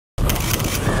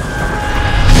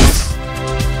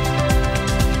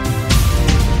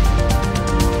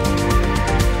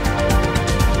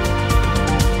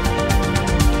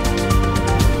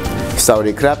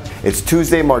Saudi Krab. It's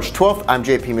Tuesday, March 12th. I'm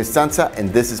JP Mestanza,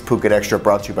 and this is Phuket Extra,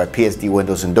 brought to you by PSD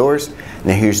Windows and Doors.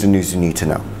 Now here's the news you need to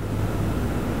know.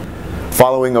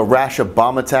 Following a rash of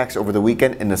bomb attacks over the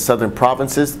weekend in the southern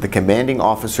provinces, the commanding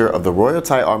officer of the Royal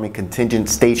Thai Army contingent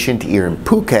stationed here in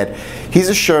Phuket, he's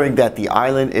assuring that the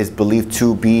island is believed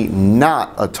to be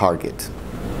not a target.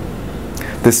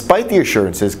 Despite the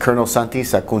assurances, Colonel Santi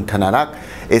Sakuntanarak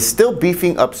is still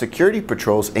beefing up security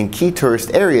patrols in key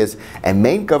tourist areas and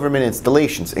main government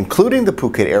installations, including the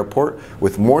Phuket airport,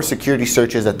 with more security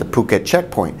searches at the Phuket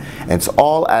checkpoint. And it's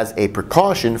all as a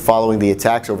precaution following the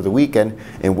attacks over the weekend,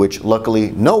 in which luckily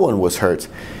no one was hurt.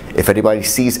 If anybody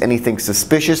sees anything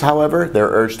suspicious, however, they're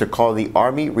urged to call the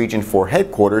Army Region 4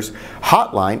 headquarters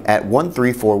hotline at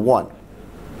 1341.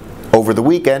 Over the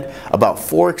weekend, about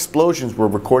 4 explosions were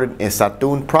recorded in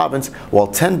Satun province, while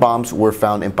 10 bombs were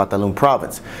found in Patalung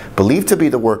province, believed to be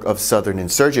the work of southern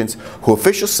insurgents, who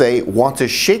officials say want to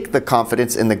shake the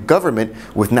confidence in the government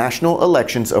with national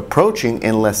elections approaching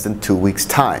in less than 2 weeks'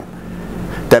 time.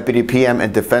 Deputy PM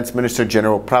and Defense Minister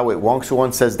General Prawit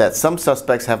Wongsuwon says that some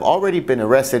suspects have already been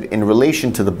arrested in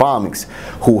relation to the bombings,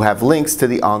 who have links to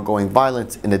the ongoing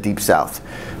violence in the Deep South.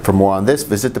 For more on this,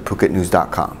 visit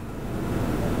thephuket.news.com.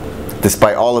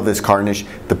 Despite all of this carnage,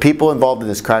 the people involved in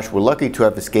this crash were lucky to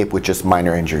have escaped with just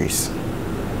minor injuries.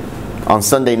 On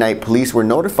Sunday night, police were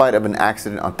notified of an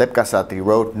accident on Tepkasatri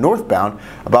Road northbound,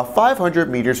 about 500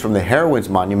 meters from the Heroines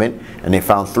Monument, and they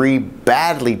found 3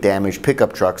 badly damaged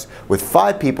pickup trucks, with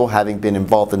 5 people having been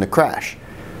involved in the crash.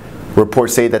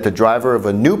 Reports say that the driver of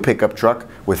a new pickup truck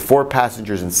with 4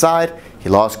 passengers inside, he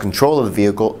lost control of the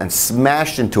vehicle and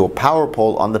smashed into a power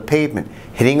pole on the pavement,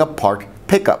 hitting a parked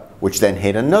pickup, which then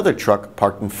hit another truck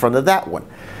parked in front of that one.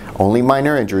 Only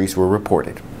minor injuries were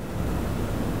reported.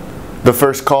 The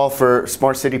first call for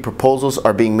smart city proposals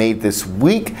are being made this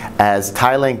week as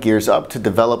Thailand gears up to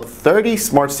develop 30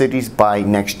 smart cities by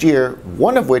next year,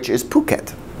 one of which is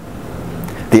Phuket.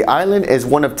 The island is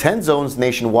one of 10 zones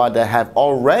nationwide that have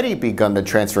already begun the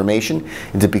transformation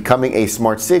into becoming a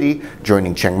smart city,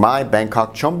 joining Chiang Mai,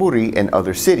 Bangkok, Chonburi, and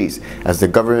other cities, as the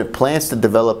government plans to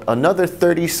develop another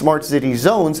 30 smart city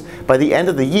zones by the end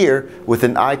of the year, with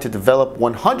an eye to develop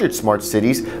 100 smart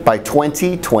cities by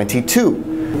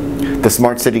 2022. The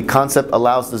smart city concept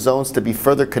allows the zones to be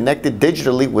further connected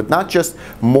digitally with not just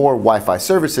more Wi-Fi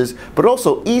services, but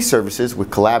also e-services with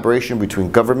collaboration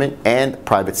between government and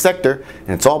private sector,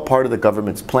 and it's all part of the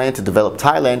government's plan to develop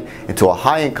Thailand into a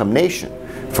high-income nation.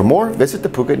 For more, visit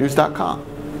thephuket.news.com.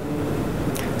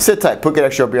 Sit tight, Phuket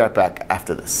Extra will be right back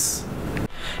after this.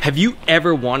 Have you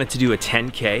ever wanted to do a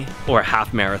 10K or a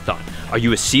half marathon? Are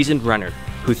you a seasoned runner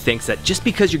who thinks that just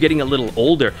because you're getting a little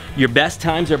older, your best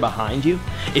times are behind you?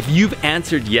 If you've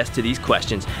answered yes to these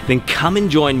questions, then come and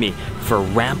join me for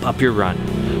Ramp Up Your Run.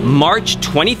 March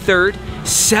 23rd,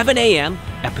 7 a.m.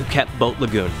 at Phuket Boat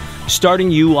Lagoon,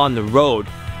 starting you on the road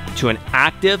to an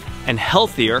active and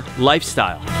healthier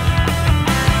lifestyle.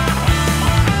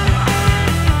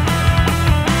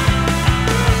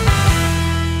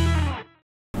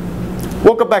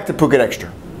 Welcome back to Phuket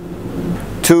Extra.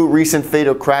 2 recent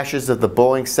fatal crashes of the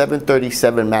Boeing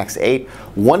 737 MAX 8,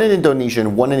 one in Indonesia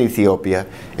and one in Ethiopia,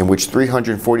 in which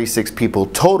 346 people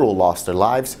total lost their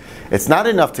lives. It's not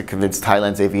enough to convince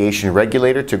Thailand's aviation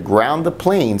regulator to ground the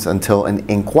planes until an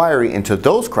inquiry into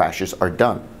those crashes are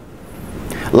done.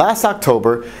 Last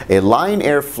October, a Lion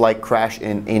Air flight crashed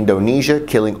in Indonesia,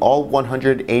 killing all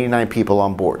 189 people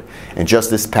on board. And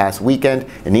just this past weekend,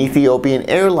 an Ethiopian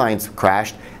Airlines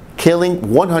crashed, killing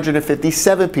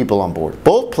 157 people on board.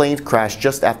 Both planes crashed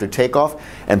just after takeoff,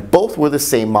 and both were the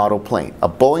same model plane, a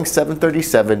Boeing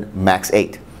 737 MAX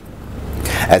 8.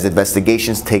 As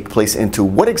investigations take place into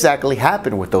what exactly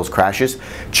happened with those crashes,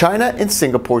 China and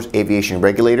Singapore's aviation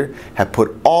regulator have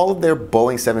put all of their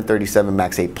Boeing 737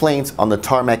 MAX 8 planes on the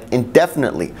tarmac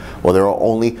indefinitely, while there are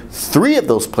only 3 of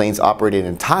those planes operated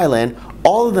in Thailand,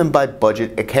 all of them by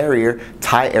budget carrier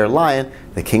Thai Airline.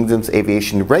 The kingdom's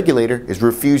aviation regulator is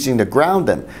refusing to ground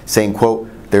them, saying, quote,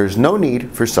 "There is no need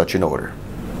for such an order."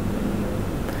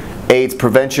 AIDS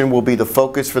prevention will be the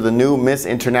focus for the new Miss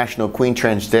International Queen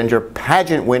Transgender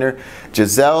pageant winner,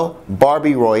 Giselle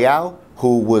Barbie Royale,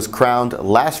 who was crowned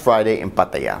last Friday in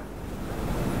Pattaya.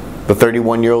 The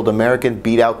 31-year-old American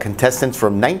beat out contestants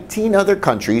from 19 other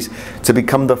countries to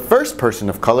become the first person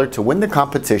of color to win the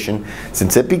competition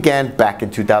since it began back in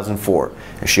 2004.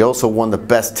 And she also won the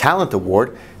Best Talent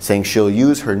Award, saying she'll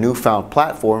use her newfound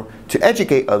platform to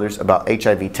educate others about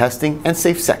HIV testing and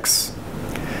safe sex.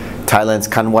 Thailand's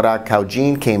Kanwara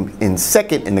Kaujin came in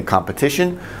second in the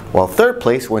competition, while third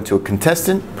place went to a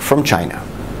contestant from China.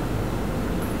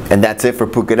 And that's it for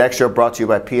Phuket Extra, brought to you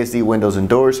by PSD Windows and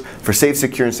Doors. For safe,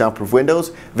 secure, and soundproof windows,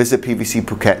 visit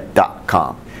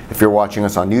pvcphuket.com. If you're watching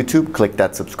us on YouTube, click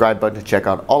that subscribe button to check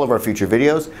out all of our future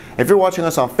videos. If you're watching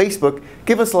us on Facebook,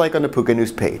 give us a like on the Phuket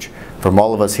News page. From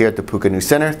all of us here at the Phuket News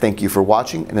Center, thank you for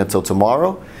watching, and until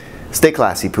tomorrow, stay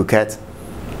classy, Phuket.